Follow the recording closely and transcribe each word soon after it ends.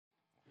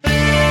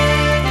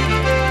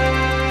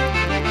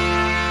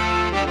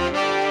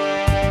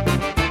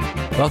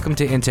Welcome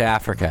to Into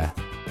Africa.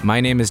 My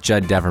name is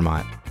Judd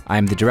Devermont. I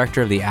am the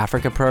director of the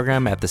Africa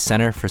program at the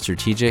Center for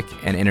Strategic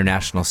and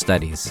International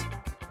Studies.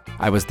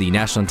 I was the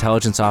National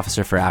Intelligence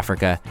Officer for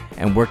Africa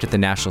and worked at the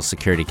National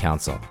Security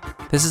Council.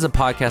 This is a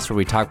podcast where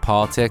we talk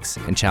politics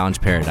and challenge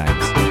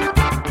paradigms.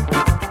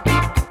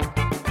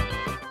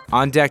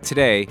 On deck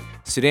today,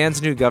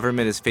 Sudan's new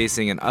government is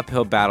facing an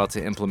uphill battle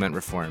to implement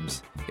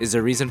reforms. Is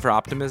there reason for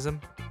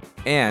optimism?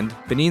 And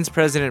Benin's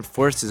president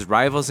forced his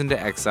rivals into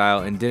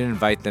exile and didn't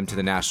invite them to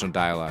the national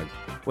dialogue.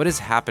 What is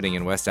happening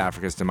in West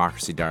Africa's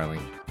democracy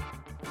darling?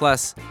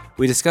 Plus,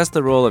 we discuss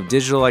the role of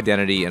digital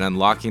identity in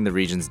unlocking the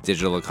region's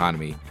digital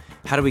economy.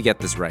 How do we get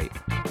this right?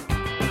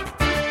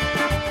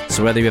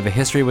 So whether you have a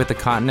history with the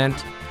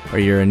continent or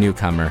you're a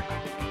newcomer,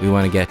 we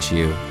want to get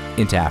you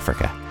into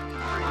Africa.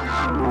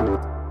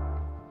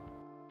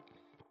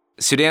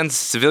 Sudan's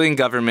civilian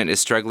government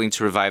is struggling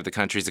to revive the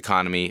country's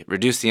economy,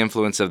 reduce the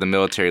influence of the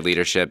military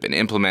leadership, and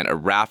implement a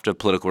raft of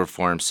political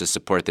reforms to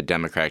support the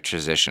democratic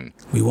transition.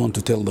 We want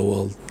to tell the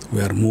world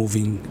we are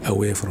moving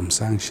away from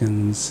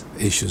sanctions,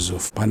 issues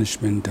of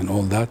punishment and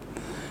all that,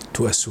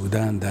 to a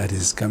Sudan that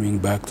is coming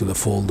back to the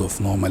fold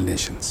of normal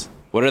nations.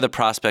 What are the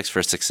prospects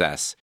for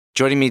success?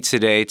 Joining me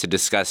today to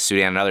discuss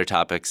Sudan and other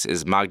topics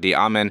is Magdi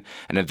Amin,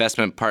 an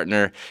investment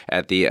partner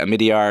at the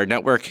Omidyar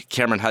Network,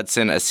 Cameron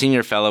Hudson, a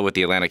senior fellow with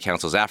the Atlantic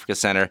Council's Africa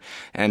Center,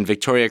 and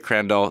Victoria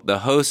Crandall, the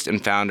host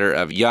and founder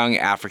of Young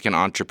African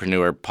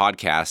Entrepreneur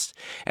podcast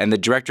and the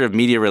director of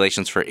media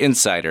relations for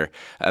Insider,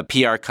 a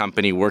PR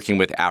company working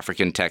with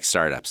African tech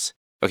startups.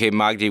 Okay,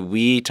 Magdi,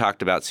 we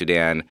talked about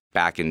Sudan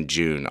back in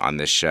June on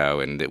this show,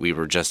 and that we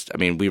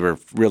were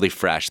really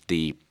fresh.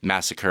 The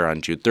massacre on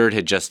June 3rd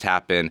had just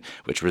happened,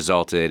 which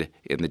resulted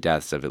in the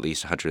deaths of at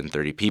least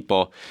 130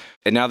 people.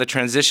 And now the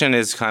transition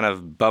is kind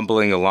of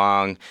bumbling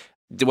along.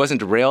 It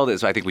wasn't derailed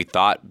as I think we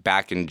thought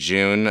back in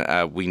June.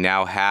 We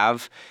now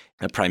have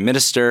a prime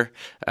minister.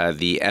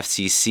 The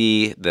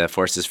FCC, the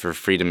Forces for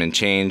Freedom and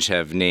Change,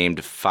 have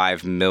named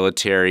 5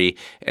 military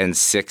and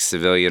 6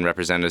 civilian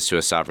representatives to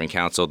a sovereign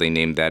council. They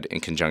named that in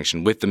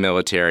conjunction with the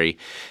military.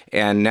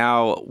 And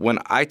now when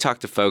I talk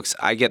to folks,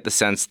 I get the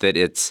sense that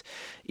it's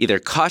either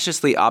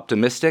cautiously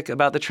optimistic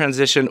about the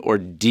transition or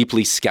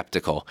deeply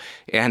skeptical.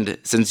 And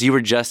since you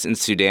were just in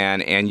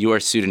Sudan and you are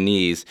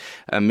Sudanese,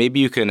 maybe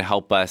you can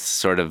help us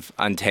sort of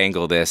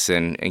untangle this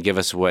and give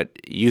us what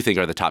you think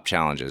are the top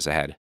challenges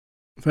ahead.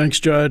 Thanks,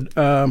 Judd.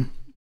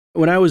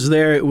 When I was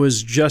there, it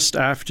was just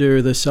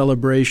after the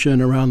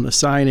celebration around the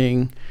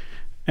signing,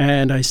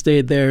 and I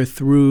stayed there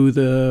through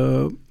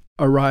the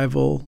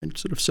arrival and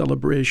sort of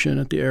celebration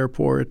at the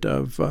airport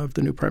of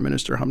the new Prime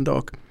Minister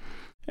Hamdok.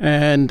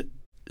 And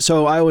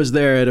so I was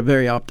there at a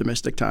very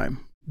optimistic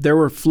time. There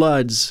were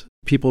floods.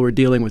 People were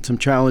dealing with some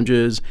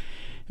challenges.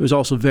 It was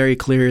also very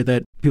clear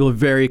that people were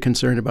very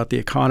concerned about the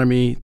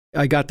economy.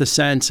 I got the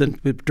sense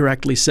and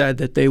directly said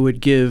that they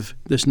would give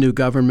this new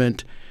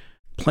government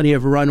plenty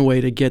of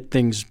runway to get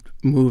things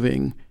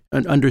moving,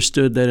 and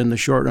understood that in the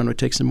short run it would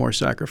take some more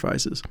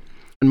sacrifices.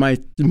 In my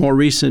more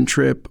recent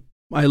trip,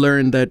 I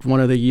learned that one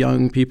of the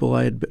young people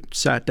I had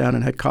sat down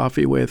and had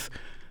coffee with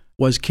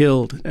was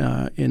killed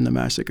in the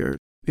massacre.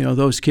 You know,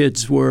 those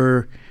kids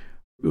were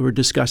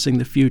discussing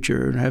the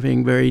future and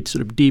having very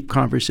sort of deep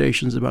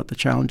conversations about the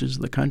challenges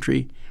of the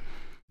country.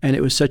 And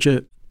it was such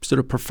a sort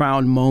of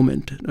profound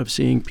moment of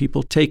seeing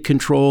people take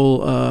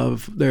control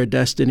of their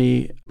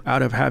destiny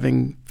out of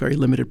having very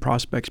limited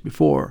prospects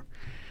before.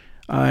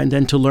 And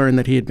then to learn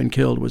that he had been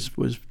killed was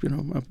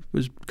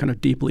kind of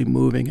deeply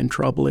moving and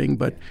troubling.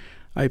 But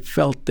I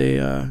felt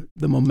the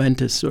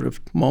momentous sort of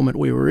moment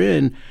we were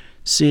in,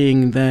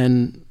 seeing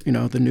then,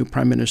 the new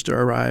prime minister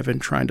arrive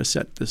and trying to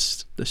set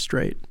this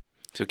straight.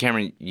 So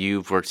Cameron,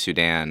 you've worked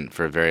Sudan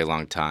for a very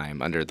long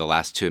time under the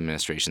last 2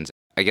 administrations.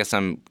 I guess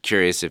I'm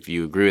curious if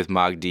you agree with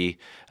Magdi.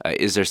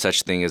 Is there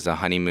such thing as a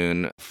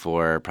honeymoon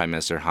for Prime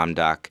Minister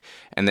Hamdok?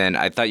 And then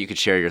I thought you could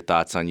share your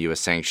thoughts on U.S.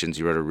 sanctions.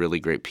 You wrote a really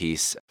great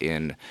piece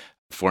in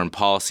Foreign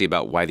Policy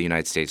about why the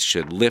United States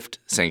should lift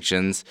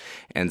sanctions.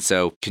 And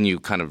so can you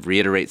kind of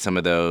reiterate some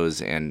of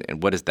those, and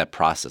what does that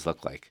process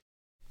look like?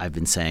 I've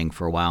been saying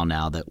for a while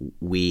now that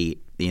we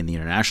in the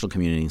international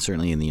community, and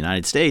certainly in the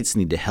United States,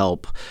 need to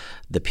help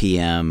the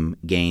PM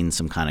gain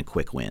some kind of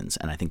quick wins.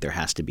 And I think there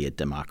has to be a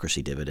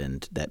democracy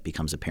dividend that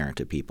becomes apparent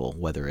to people,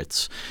 whether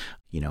it's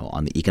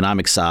on the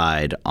economic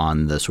side,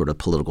 on the sort of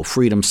political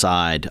freedom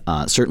side.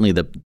 Certainly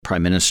the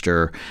prime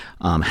minister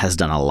has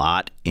done a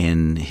lot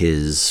in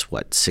his,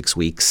 6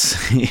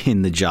 weeks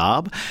in the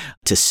job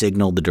to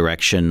signal the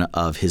direction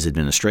of his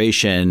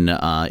administration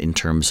in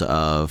terms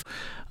of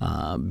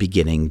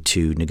beginning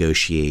to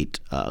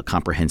negotiate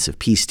comprehensive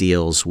peace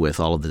deals with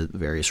all of the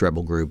various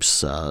rebel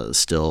groups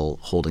still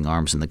holding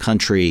arms in the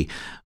country,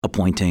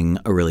 appointing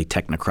a really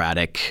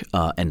technocratic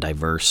and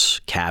diverse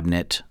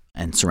cabinet,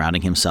 and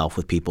surrounding himself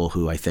with people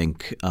who I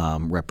think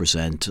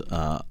represent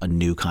a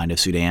new kind of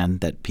Sudan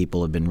that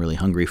people have been really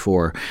hungry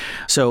for.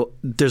 So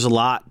there's a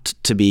lot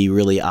to be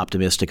really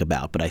optimistic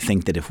about. But I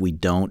think that if we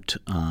don't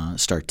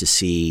start to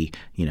see,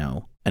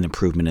 an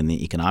improvement in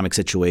the economic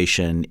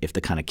situation, if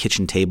the kind of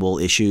kitchen table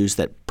issues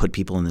that put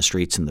people in the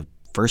streets in the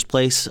first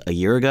place a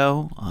year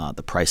ago,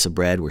 the price of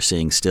bread, we're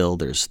seeing still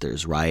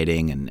there's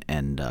rioting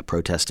and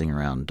protesting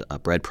around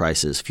bread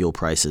prices, fuel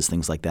prices,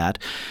 things like that.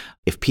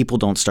 If people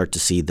don't start to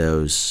see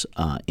those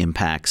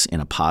impacts in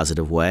a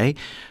positive way,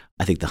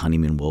 I think the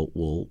honeymoon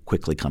will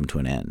quickly come to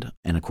an end.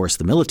 And of course,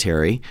 the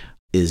military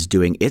is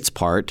doing its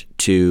part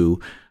to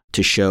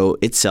show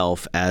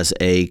itself as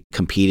a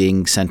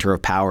competing center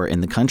of power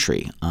in the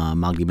country.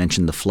 Magdi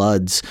mentioned the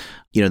floods.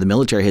 The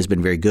military has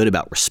been very good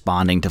about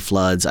responding to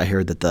floods. I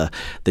heard that the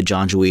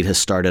Janjaweed has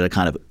started a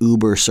kind of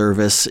Uber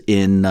service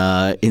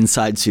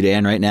inside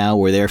Sudan right now,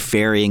 where they're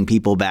ferrying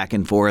people back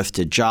and forth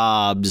to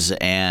jobs,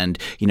 and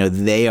the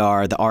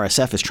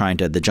RSF is trying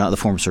to the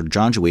former sort of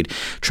Janjaweed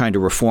trying to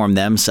reform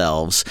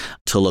themselves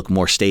to look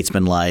more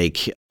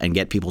statesmanlike and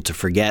get people to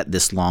forget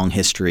this long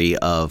history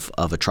of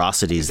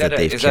atrocities that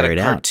they've carried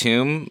out. Is that a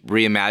cartoon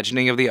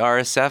reimagining of the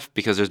RSF?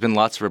 Because there's been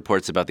lots of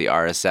reports about the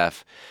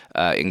RSF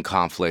in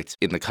conflict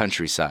in the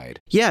countryside.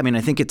 Yeah,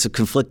 I think it's a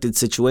conflicted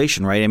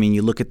situation, right?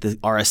 You look at the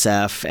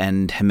RSF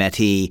and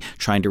Hemeti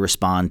trying to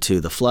respond to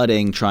the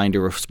flooding, trying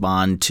to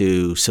respond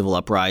to civil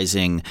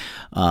uprising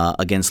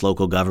against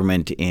local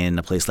government in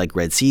a place like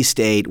Red Sea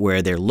State,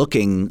 where they're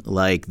looking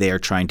like they're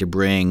trying to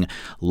bring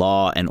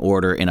law and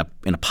order in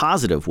a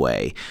positive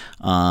way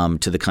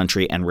to the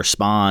country and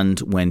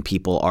respond when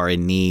people are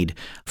in need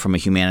from a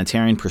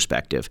humanitarian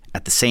perspective.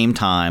 At the same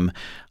time,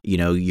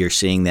 you're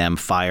seeing them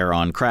fire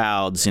on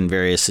crowds in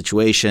various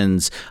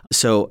situations.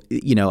 So,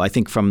 I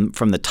think from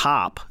the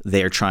top,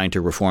 they're trying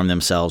to reform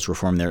themselves,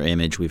 reform their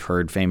image. We've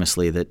heard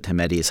famously that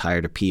Hemeti has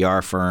hired a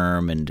PR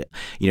firm, and,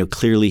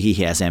 clearly he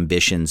has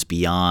ambitions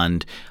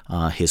beyond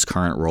his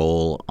current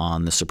role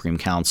on the Supreme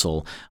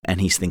Council, and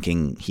he's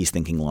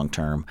thinking long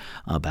term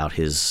about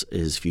his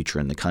future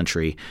in the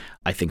country.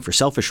 I think for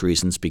selfish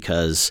reasons,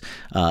 because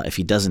if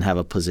he doesn't have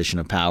a position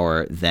of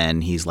power,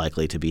 then he's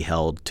likely to be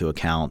held to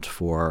account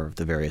for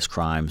the various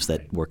crimes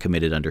that were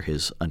committed under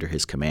his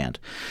command.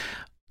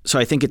 So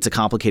I think it's a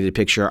complicated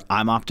picture.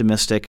 I'm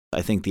optimistic.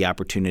 I think the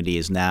opportunity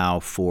is now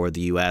for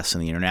the U.S.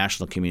 and the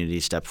international community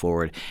to step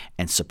forward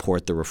and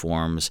support the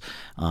reforms.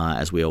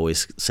 As we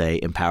always say,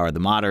 empower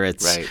the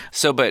moderates. Right.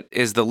 So, but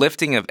is the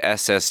lifting of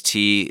SST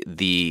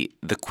the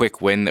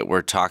quick win that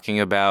we're talking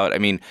about?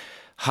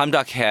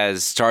 Hamdok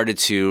has started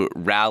to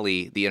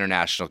rally the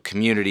international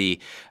community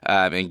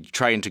and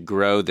trying to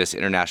grow this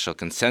international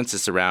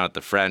consensus around it.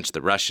 The French,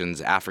 the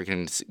Russians,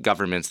 African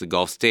governments, the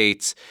Gulf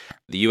states.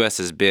 The U.S.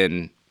 has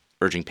been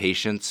urging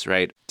patience,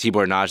 right?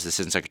 Tibor Nagy, the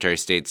Assistant Secretary of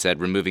State, said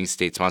removing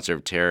state sponsor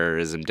of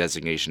terrorism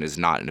designation is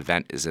not an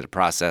event, is it a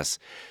process?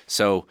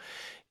 So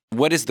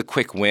what is the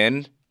quick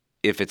win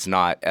if it's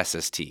not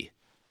SST?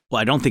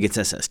 Well, I don't think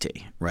it's SST,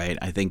 right?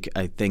 I think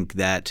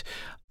that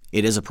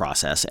it is a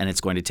process, and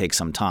it's going to take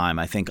some time.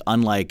 I think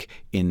unlike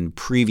in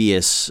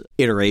previous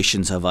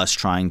iterations of us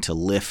trying to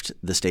lift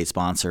the state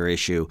sponsor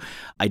issue,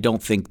 I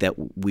don't think that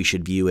we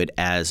should view it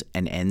as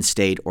an end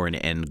state or an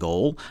end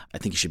goal. I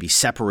think it should be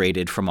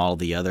separated from all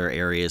the other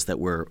areas that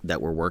we're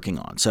working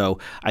on. So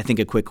I think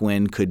a quick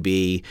win could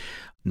be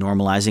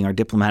normalizing our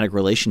diplomatic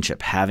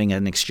relationship, having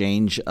an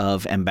exchange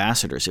of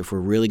ambassadors. If we're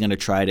really going to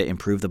try to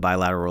improve the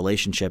bilateral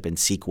relationship and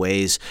seek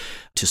ways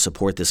to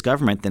support this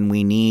government, then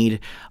we need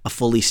a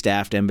fully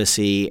staffed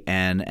embassy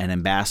and an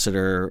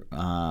ambassador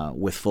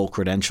with full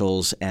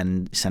credentials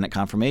and Senate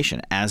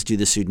confirmation, as do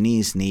the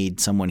Sudanese need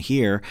someone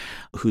here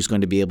who's going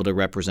to be able to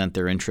represent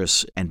their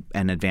interests and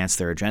advance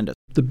their agenda.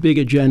 The big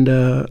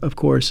agenda, of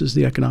course, is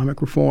the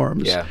economic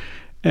reforms. Yeah.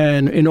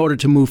 And in order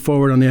to move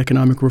forward on the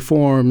economic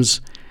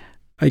reforms,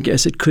 I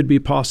guess it could be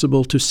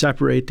possible to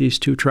separate these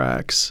two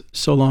tracks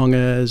so long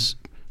as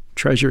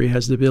Treasury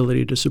has the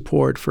ability to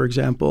support, for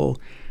example,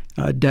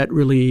 debt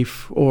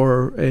relief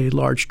or a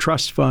large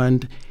trust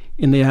fund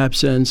in the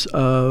absence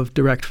of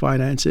direct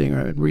financing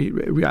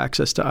or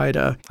access to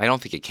IDA. I don't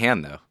think it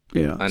can, though.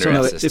 Yeah.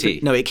 Under SST.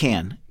 It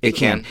can. It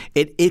can.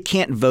 It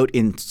can't vote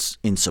in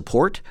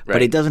support, right,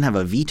 but it doesn't have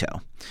a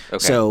veto. Okay.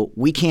 So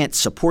we can't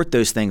support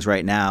those things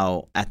right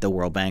now at the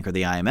World Bank or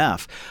the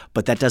IMF,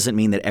 but that doesn't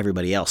mean that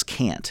everybody else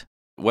can't.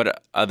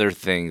 What other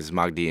things,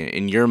 Magdi,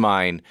 in your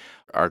mind,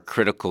 are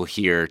critical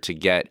here to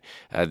get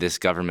this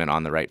government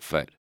on the right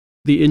foot?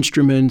 The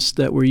instruments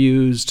that were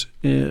used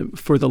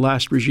for the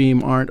last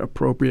regime aren't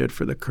appropriate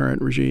for the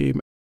current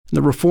regime.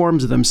 The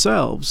reforms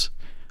themselves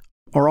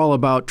are all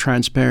about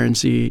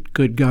transparency,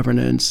 good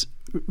governance,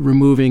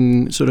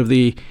 removing sort of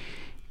the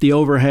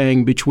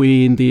overhang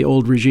between the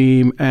old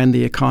regime and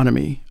the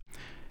economy,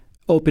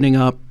 opening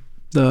up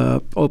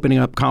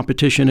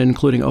competition,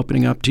 including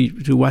opening up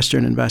to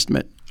Western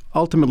investment.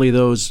 Ultimately,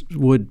 those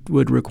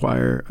would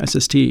require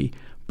SST.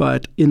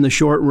 But in the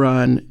short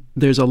run,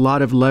 there's a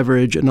lot of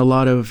leverage and a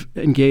lot of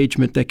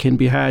engagement that can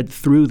be had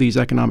through these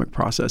economic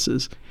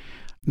processes.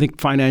 I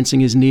think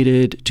financing is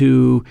needed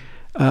to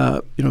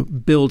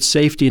build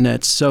safety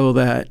nets so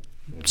that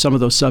some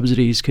of those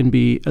subsidies can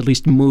be at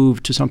least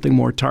moved to something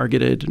more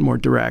targeted and more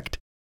direct.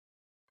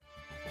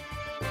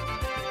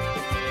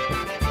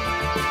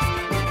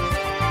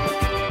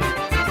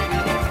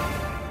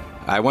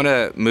 I want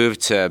to move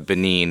to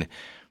Benin.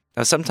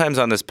 Now, sometimes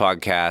on this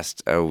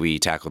podcast, we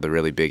tackle the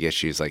really big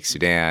issues like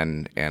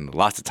Sudan and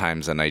lots of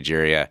times on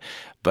Nigeria.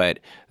 But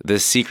the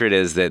secret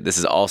is that this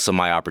is also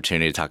my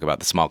opportunity to talk about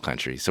the small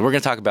country. So we're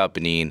going to talk about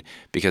Benin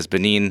because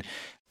Benin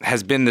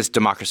has been this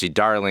democracy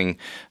darling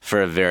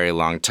for a very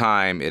long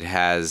time. It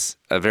has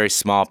a very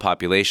small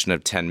population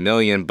of 10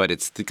 million, but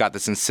it's got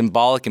this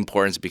symbolic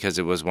importance because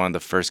it was one of the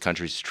first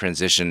countries to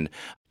transition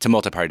to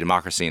multi-party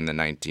democracy in the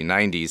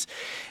 1990s.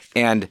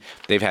 And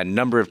they've had a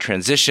number of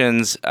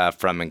transitions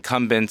from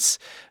incumbents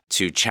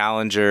to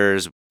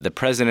challengers. The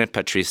president,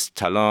 Patrice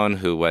Talon,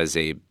 who was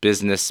a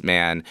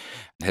businessman,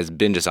 has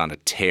been just on a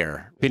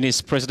tear.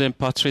 Benin's President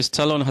Patrice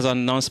Talon has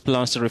announced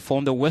plans to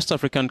reform the West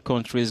African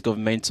country's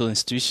governmental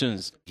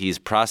institutions. He's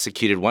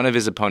prosecuted one of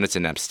his opponents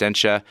in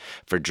absentia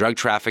for drug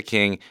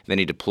trafficking. Then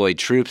he deployed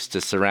troops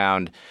to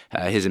surround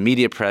his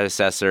immediate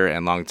predecessor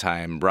and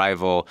longtime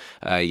rival,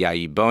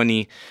 Yayi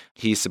Boni.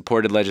 He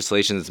supported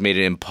legislation that's made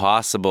it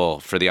impossible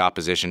for the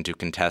opposition to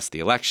contest the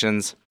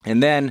elections.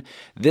 And then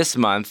this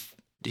month,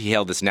 he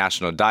held this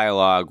national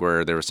dialogue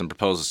where there were some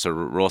proposals to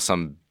roll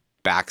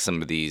back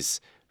some of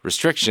these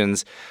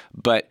restrictions.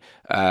 But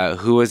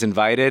who was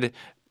invited?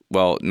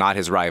 Well, not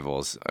his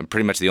rivals.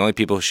 Pretty much the only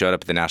people who showed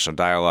up at the national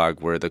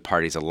dialogue were the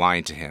parties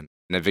aligned to him.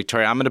 Now,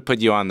 Victoria, I'm going to put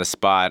you on the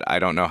spot. I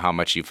don't know how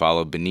much you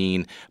follow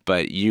Benin,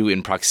 but you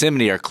in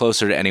proximity are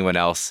closer to anyone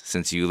else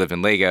since you live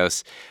in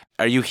Lagos.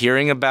 Are you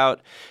hearing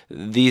about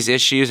these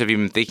issues? Have you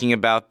been thinking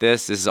about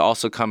this? This is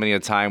also coming at a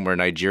time where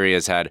Nigeria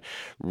has had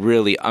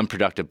really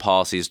unproductive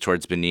policies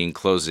towards Benin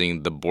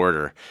closing the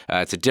border.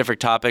 It's a different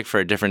topic for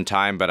a different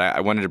time, but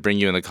I wanted to bring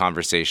you in the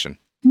conversation.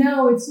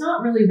 No, it's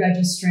not really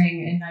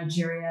registering in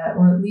Nigeria,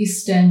 or at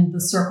least in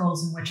the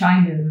circles in which I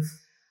move.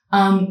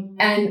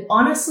 And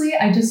honestly,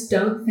 I just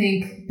don't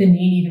think Benin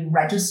even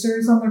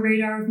registers on the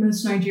radar of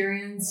most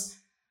Nigerians,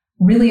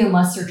 really,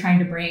 unless they're trying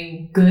to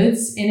bring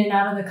goods in and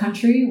out of the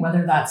country,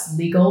 whether that's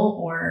legal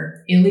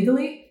or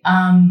illegally.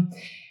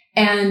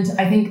 And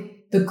I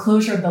think the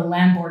closure of the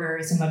land border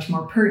is a much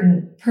more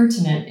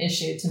pertinent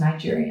issue to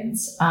Nigerians.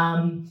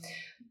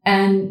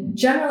 And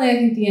generally, I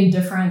think the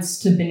indifference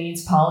to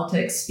Benin's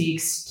politics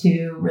speaks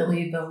to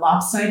really the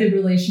lopsided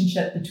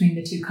relationship between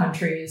the two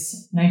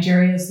countries.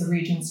 Nigeria is the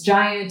region's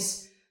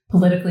giant,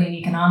 politically and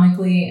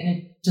economically, and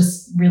it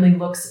just really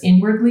looks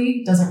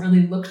inwardly, doesn't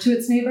really look to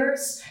its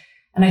neighbors.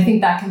 And I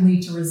think that can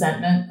lead to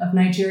resentment of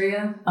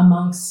Nigeria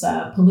amongst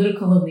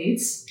political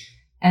elites.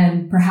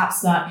 And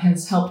perhaps that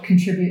has helped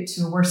contribute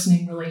to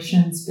worsening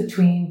relations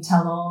between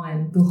Talon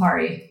and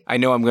Buhari. I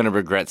know I'm going to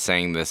regret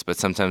saying this, but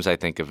sometimes I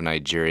think of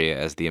Nigeria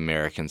as the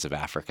Americans of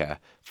Africa,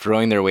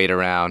 throwing their weight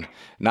around,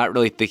 not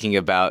really thinking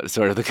about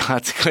sort of the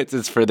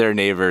consequences for their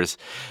neighbors.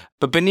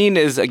 But Benin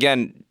is,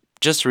 again,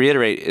 just to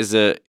reiterate, is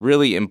a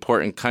really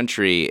important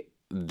country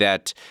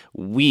that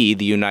we,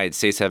 the United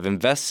States, have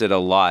invested a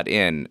lot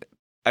in.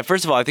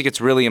 First of all, I think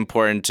it's really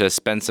important to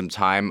spend some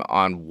time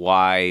on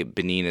why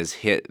Benin has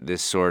hit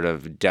this sort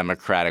of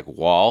democratic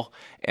wall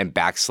and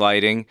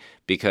backsliding,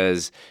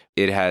 because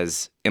it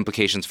has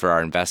implications for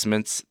our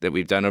investments that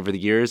we've done over the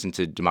years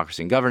into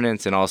democracy and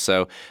governance, and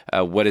also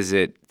what does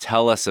it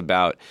tell us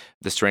about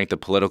the strength of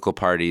political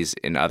parties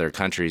in other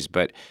countries.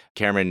 But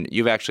Cameron,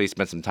 you've actually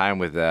spent some time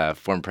with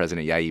former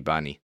President Yayi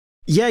Boni.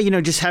 Yeah,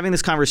 just having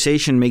this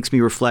conversation makes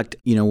me reflect,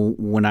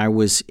 when I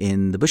was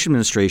in the Bush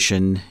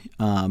administration,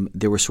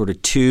 there were sort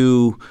of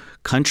two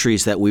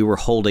countries that we were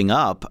holding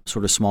up,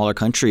 sort of smaller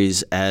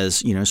countries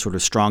as, sort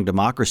of strong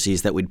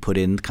democracies that we'd put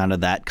in kind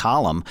of that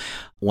column.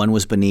 One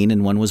was Benin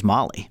and one was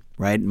Mali.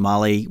 Right,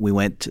 Mali, we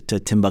went to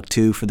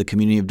Timbuktu for the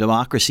Community of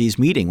Democracies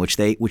meeting, which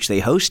they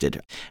hosted,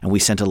 and we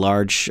sent a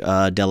large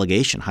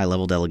delegation,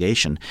 high-level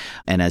delegation.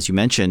 And as you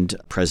mentioned,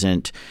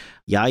 President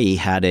Yayi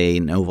had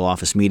an Oval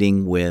Office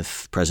meeting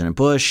with President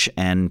Bush,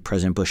 and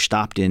President Bush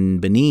stopped in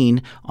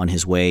Benin on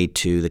his way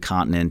to the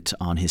continent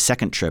on his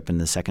second trip in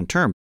the second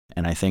term.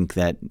 And I think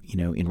that,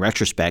 in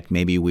retrospect,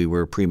 maybe we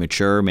were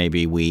premature.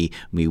 Maybe we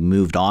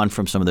moved on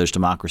from some of those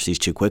democracies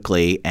too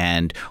quickly.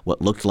 And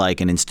what looked like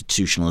an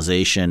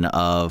institutionalization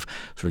of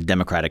sort of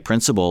democratic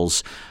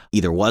principles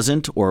either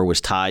wasn't, or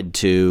was tied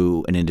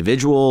to an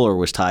individual, or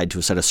was tied to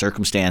a set of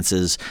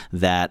circumstances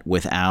that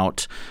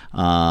without,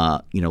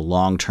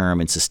 long-term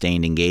and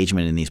sustained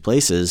engagement in these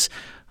places,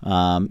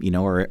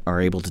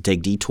 are able to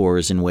take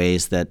detours in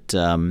ways that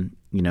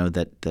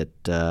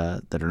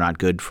that are not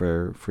good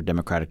for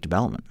democratic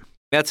development.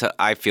 That's how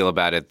I feel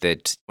about it,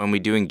 that when we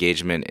do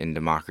engagement in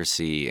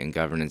democracy and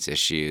governance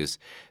issues,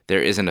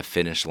 there isn't a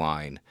finish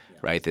line,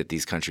 right, that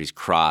these countries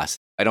cross.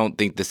 I don't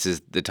think this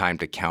is the time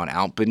to count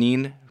out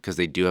Benin, because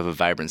they do have a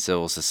vibrant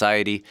civil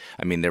society.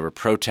 I mean, there were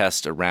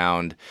protests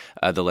around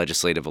the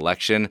legislative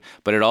election,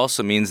 but it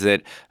also means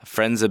that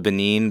friends of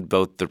Benin,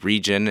 both the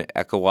region,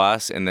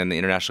 ECOWAS, and then the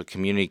international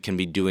community can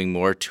be doing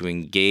more to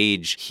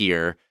engage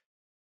here.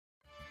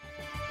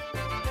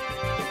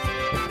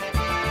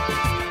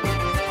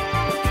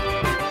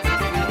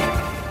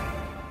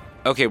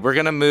 Okay, we're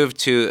going to move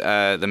to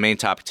the main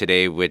topic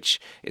today, which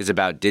is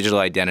about digital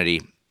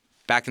identity.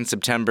 Back in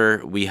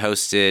September, we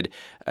hosted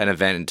an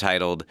event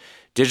entitled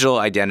Digital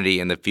Identity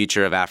and the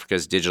Future of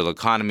Africa's Digital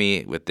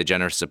Economy with the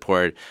generous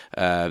support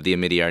of the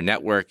Omidyar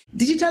Network.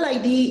 Digital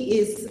ID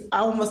is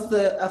almost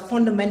a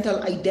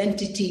fundamental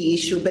identity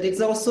issue, but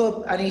it's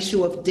also an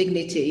issue of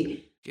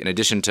dignity. In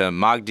addition to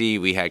Magdi,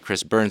 we had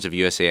Chris Burns of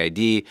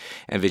USAID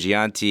and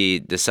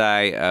Vijayanti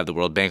Desai of the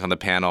World Bank on the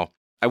panel.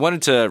 I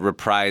wanted to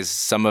reprise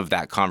some of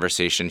that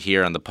conversation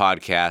here on the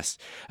podcast,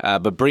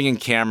 but bring in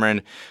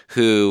Cameron,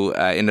 who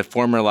in a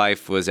former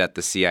life was at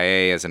the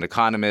CIA as an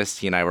economist.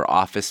 He and I were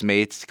office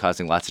mates,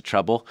 causing lots of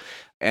trouble.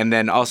 And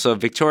then also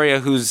Victoria,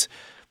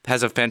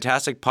 has a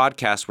fantastic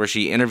podcast where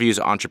she interviews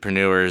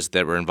entrepreneurs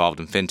that were involved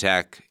in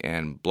fintech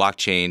and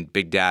blockchain,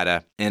 big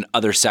data, and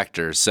other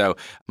sectors. So,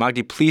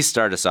 Magdi, please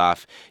start us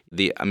off.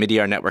 The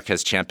Omidyar Network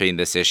has championed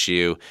this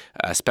issue,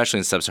 especially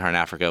in sub-Saharan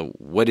Africa.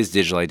 What is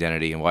digital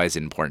identity and why is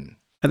it important?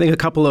 I think a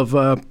couple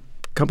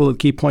of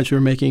key points we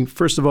were making.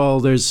 First of all,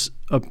 there's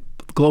a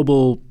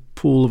global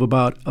pool of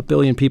about 1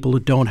 billion people who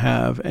don't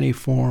have any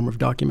form of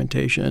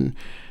documentation.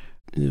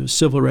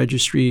 Civil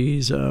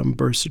registries,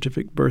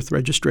 birth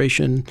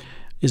registration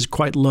is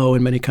quite low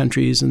in many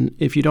countries. And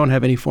if you don't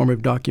have any form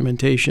of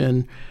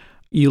documentation,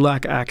 you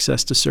lack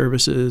access to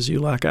services,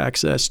 you lack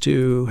access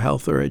to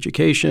health or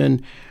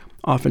education.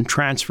 Often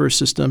transfer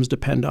systems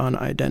depend on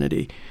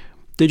identity.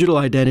 Digital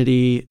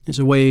identity is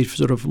a way of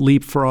sort of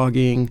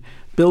leapfrogging,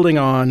 building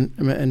on,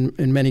 and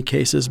in many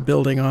cases,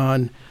 building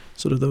on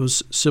sort of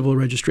those civil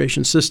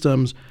registration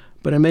systems,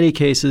 but in many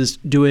cases,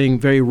 doing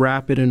very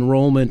rapid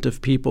enrollment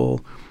of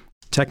people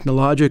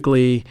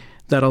technologically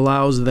that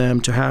allows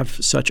them to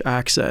have such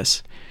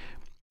access.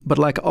 But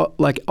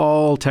like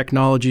all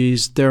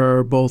technologies, there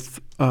are both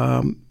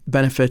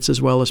benefits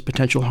as well as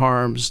potential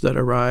harms that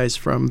arise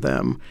from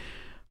them.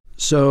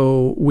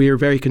 So we are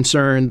very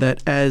concerned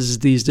that as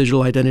these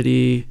digital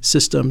identity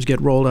systems get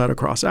rolled out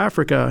across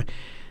Africa,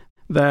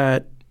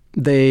 that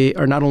they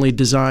are not only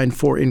designed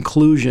for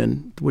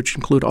inclusion, which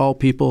include all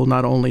people,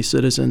 not only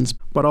citizens,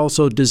 but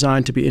also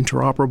designed to be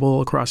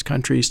interoperable across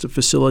countries to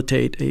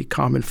facilitate a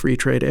common free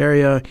trade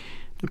area,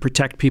 to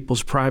protect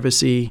people's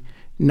privacy,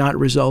 not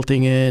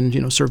resulting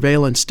in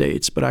surveillance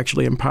states, but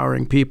actually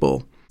empowering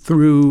people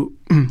through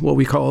what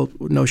we call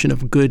notion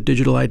of good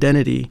digital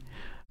identity,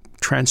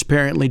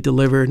 transparently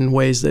delivered in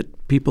ways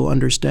that people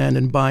understand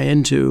and buy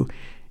into,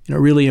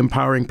 really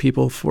empowering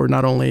people for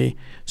not only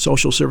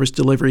social service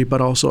delivery,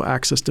 but also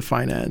access to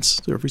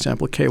finance. So, for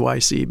example,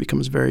 KYC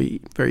becomes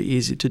very, very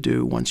easy to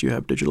do once you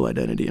have digital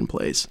identity in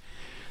place.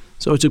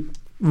 So it's a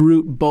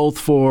route both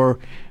for,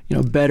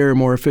 better,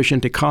 more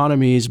efficient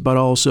economies, but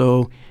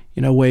also,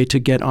 a way to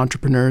get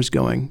entrepreneurs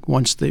going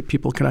once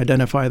people can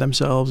identify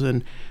themselves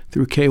and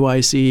through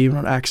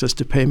KYC, access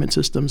to payment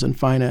systems and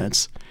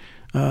finance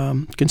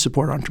can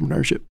support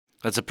entrepreneurship.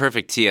 That's a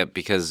perfect tee-up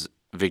because,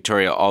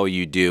 Victoria, all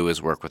you do is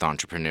work with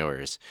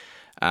entrepreneurs.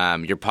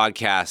 Your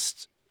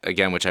podcast,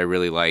 again, which I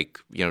really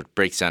like,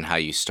 breaks down how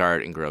you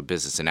start and grow a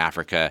business in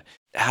Africa.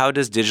 How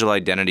does digital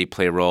identity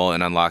play a role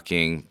in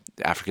unlocking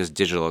Africa's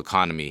digital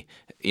economy?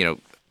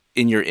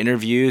 In your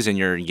interviews and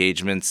your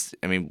engagements,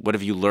 what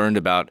have you learned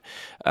about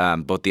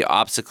both the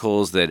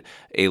obstacles that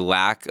a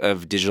lack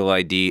of digital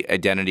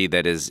identity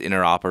that is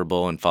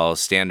interoperable and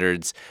follows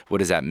standards, what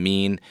does that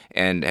mean?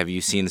 And have you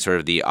seen sort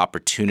of the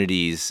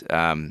opportunities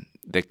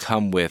that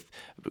come with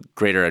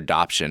greater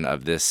adoption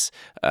of this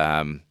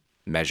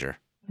measure?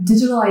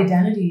 Digital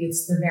identity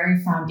is the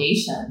very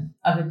foundation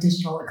of a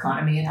digital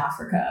economy in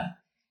Africa.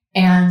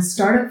 And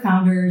startup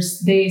founders,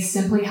 they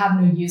simply have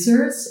no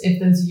users if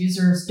those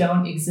users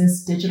don't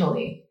exist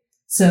digitally.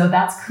 So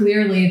that's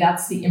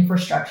the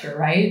infrastructure,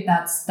 right?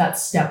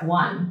 That's step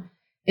one,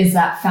 is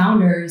that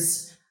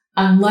founders,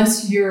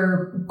 unless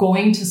you're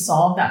going to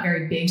solve that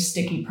very big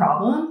sticky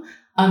problem,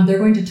 they're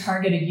going to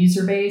target a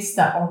user base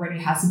that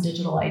already has a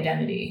digital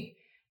identity.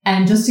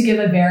 And just to give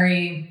a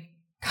very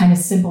kind of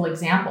simple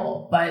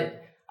example, but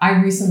I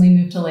recently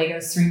moved to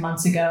Lagos 3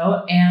 months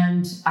ago,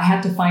 and I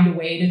had to find a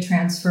way to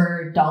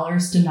transfer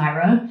dollars to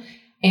Naira.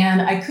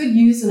 And I could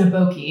use an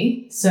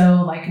Aboki,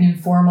 so like the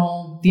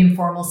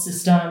informal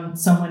system,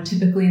 someone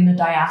typically in the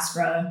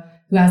diaspora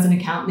who has an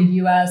account in the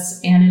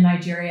US and in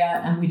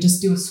Nigeria, and we just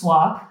do a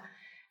swap.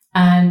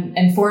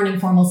 And for an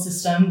informal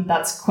system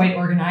that's quite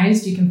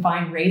organized, you can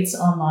find rates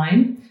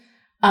online.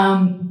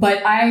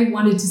 But I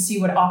wanted to see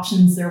what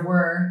options there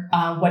were,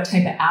 what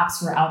type of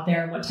apps were out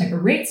there, and what type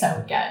of rates I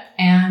would get.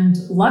 And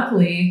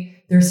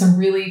luckily, there's some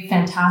really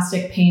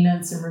fantastic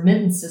payments and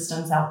remittance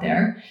systems out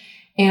there.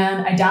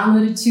 And I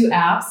downloaded 2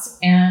 apps.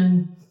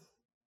 And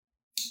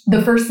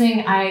the first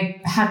thing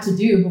I had to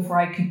do before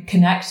I could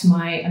connect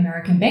my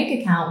American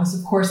bank account was,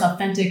 of course,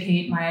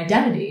 authenticate my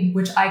identity,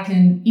 which I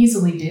can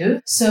easily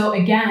do. So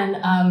again,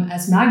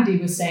 as Magdi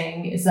was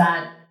saying, is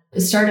that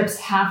startups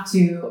have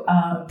to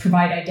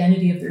provide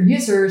identity of their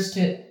users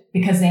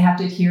because they have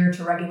to adhere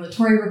to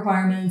regulatory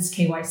requirements,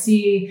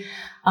 KYC,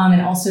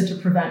 and also to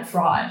prevent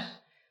fraud.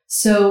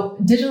 So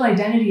digital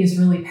identity is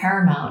really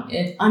paramount.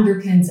 It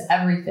underpins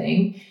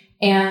everything.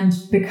 And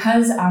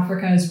because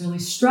Africa has really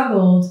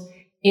struggled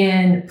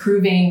in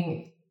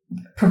proving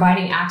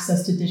providing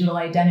access to digital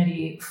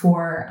identity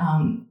for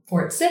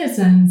its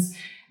citizens,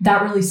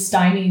 that really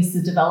stymies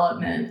the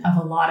development of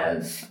a lot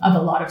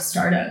of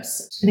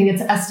startups. I think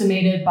it's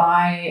estimated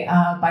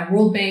by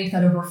World Bank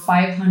that over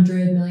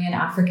 500 million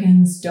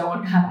Africans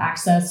don't have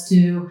access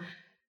to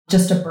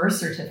just a birth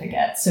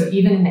certificate. So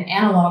even in the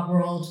analog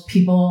world,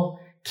 people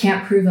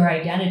can't prove their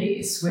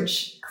identities,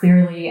 which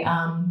clearly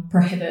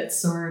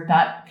prohibits or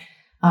that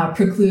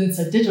precludes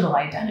a digital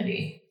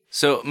identity.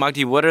 So,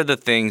 Magdi, what are the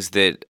things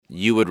that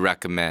you would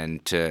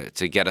recommend to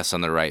get us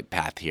on the right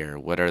path here?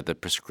 What are the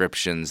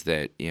prescriptions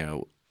that,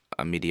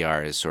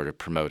 Omidyar is sort of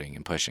promoting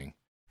and pushing?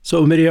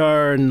 So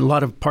Omidyar and a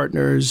lot of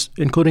partners,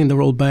 including the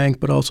World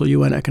Bank, but also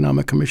UN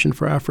Economic Commission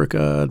for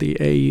Africa, the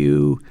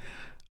AU,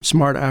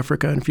 Smart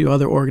Africa, and a few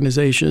other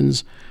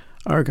organizations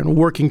are kind of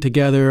working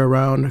together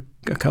around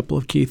a couple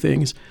of key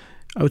things.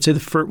 I would say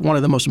one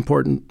of the most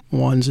important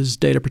ones is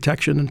data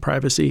protection and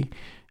privacy.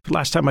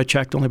 Last time I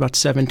checked, only about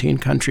 17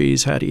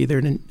 countries had either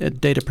a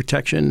data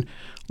protection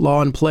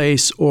law in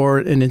place or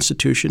an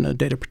institution, a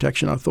data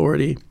protection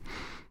authority.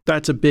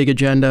 That's a big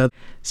agenda.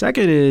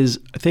 Second is,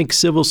 I think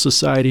civil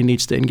society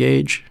needs to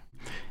engage.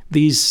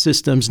 These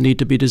systems need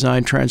to be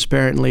designed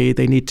transparently.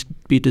 They need to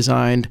be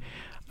designed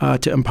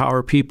to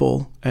empower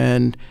people.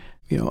 And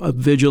a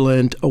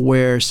vigilant,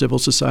 aware civil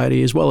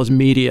society, as well as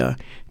media,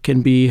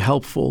 can be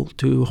helpful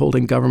to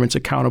holding governments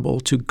accountable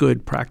to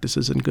good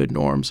practices and good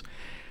norms.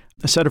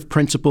 A set of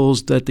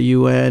principles that the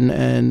UN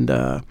and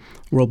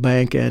World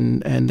Bank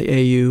and the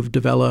AU have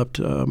developed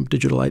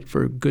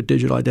for good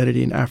digital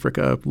identity in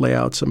Africa lay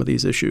out some of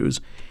these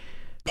issues.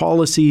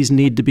 Policies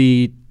need to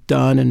be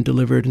done and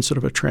delivered in sort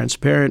of a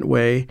transparent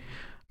way,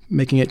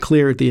 making it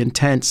clear the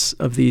intents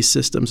of these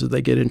systems as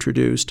they get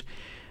introduced.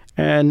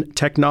 And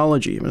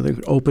technology, I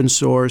think open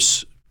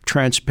source,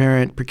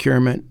 transparent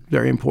procurement,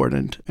 very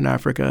important in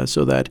Africa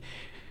so that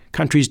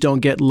countries don't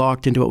get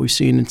locked into what we've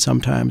seen in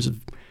sometimes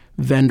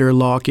vendor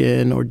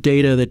lock-in or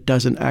data that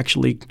doesn't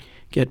actually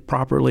get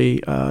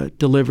properly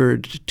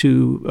delivered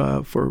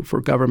to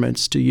for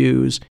governments to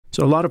use.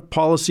 So a lot of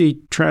policy,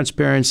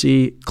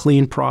 transparency,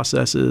 clean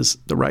processes,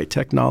 the right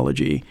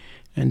technology,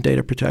 and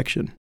data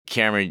protection.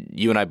 Cameron,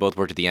 you and I both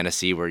worked at the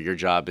NSC where your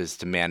job is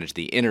to manage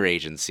the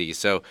interagency.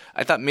 So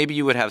I thought maybe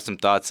you would have some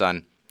thoughts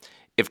on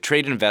if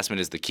trade and investment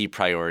is the key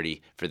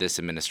priority for this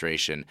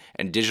administration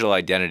and digital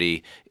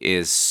identity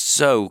is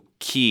so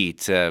key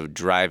to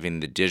driving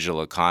the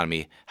digital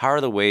economy, how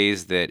are the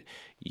ways that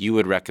you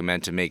would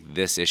recommend to make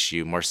this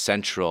issue more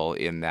central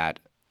in that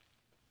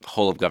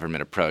whole of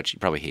government approach? You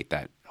probably hate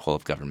that whole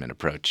of government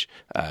approach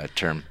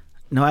term.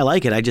 No, I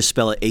like it. I just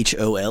spell it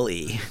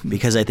HOLE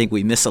because I think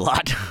we miss a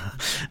lot.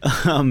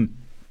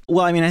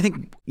 Well, I mean, I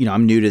think,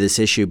 I'm new to this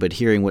issue, but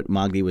hearing what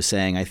Magdi was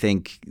saying, I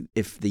think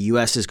if the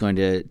U.S. is going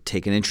to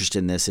take an interest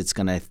in this, it's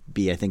going to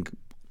be, I think,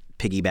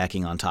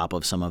 piggybacking on top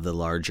of some of the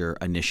larger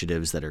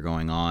initiatives that are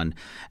going on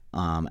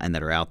and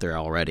that are out there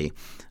already.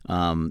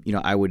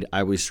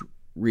 I was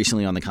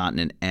recently on the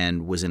continent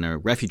and was in a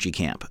refugee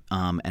camp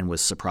and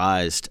was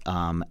surprised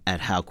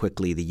at how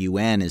quickly the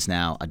UN is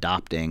now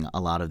adopting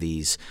a lot of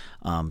these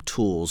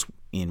tools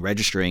in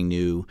registering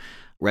new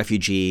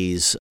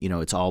refugees.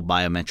 It's all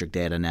biometric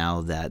data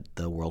now that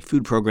the World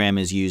Food Program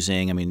is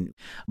using.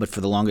 But for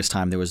the longest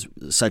time, there was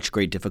such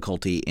great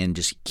difficulty in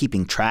just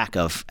keeping track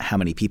of how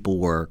many people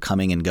were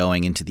coming and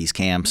going into these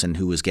camps and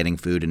who was getting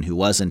food and who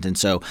wasn't. And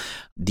so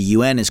the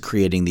UN is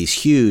creating these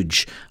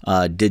huge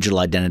digital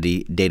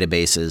identity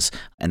databases.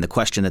 And the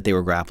question that they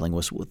were grappling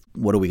was,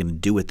 what are we going to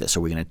do with this?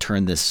 Are we going to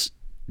turn this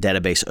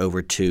database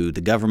over to the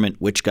government?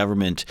 Which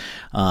government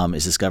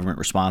is this government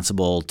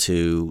responsible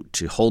to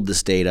hold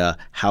this data?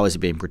 How is it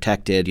being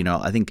protected?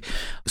 I think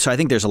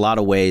there's a lot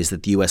of ways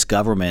that the U.S.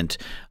 government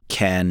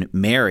can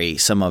marry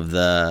some of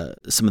the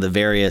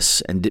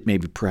various and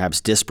maybe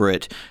perhaps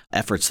disparate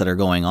efforts that are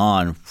going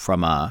on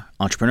from a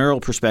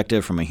entrepreneurial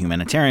perspective, from a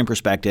humanitarian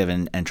perspective,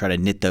 and try to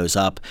knit those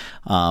up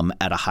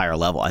at a higher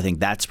level. I think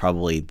that's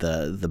probably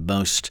the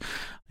most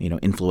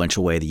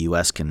influential way the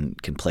U.S. can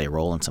play a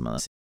role in some of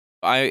this.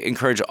 I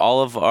encourage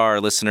all of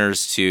our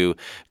listeners to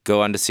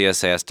go onto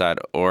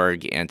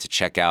csis.org and to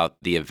check out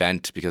the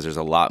event because there's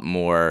a lot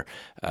more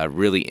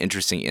really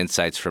interesting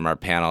insights from our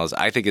panels.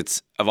 I think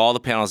it's, of all the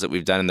panels that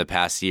we've done in the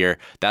past year,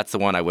 that's the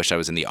one I wish I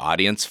was in the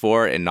audience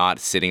for and not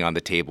sitting on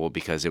the table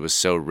because it was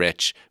so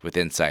rich with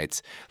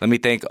insights. Let me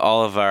thank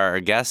all of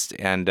our guests,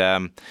 and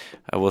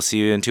we'll see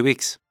you in 2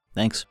 weeks.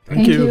 Thanks.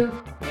 Thank you.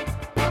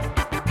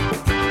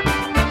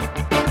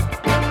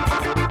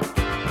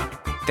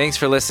 Thanks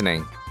for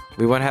listening.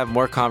 We want to have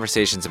more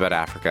conversations about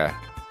Africa.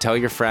 Tell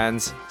your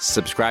friends,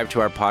 subscribe to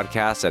our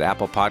podcast at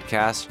Apple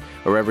Podcasts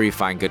or wherever you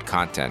find good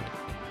content.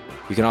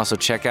 You can also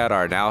check out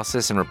our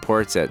analysis and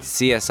reports at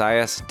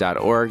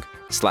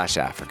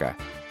csis.org/Africa.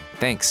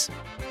 Thanks.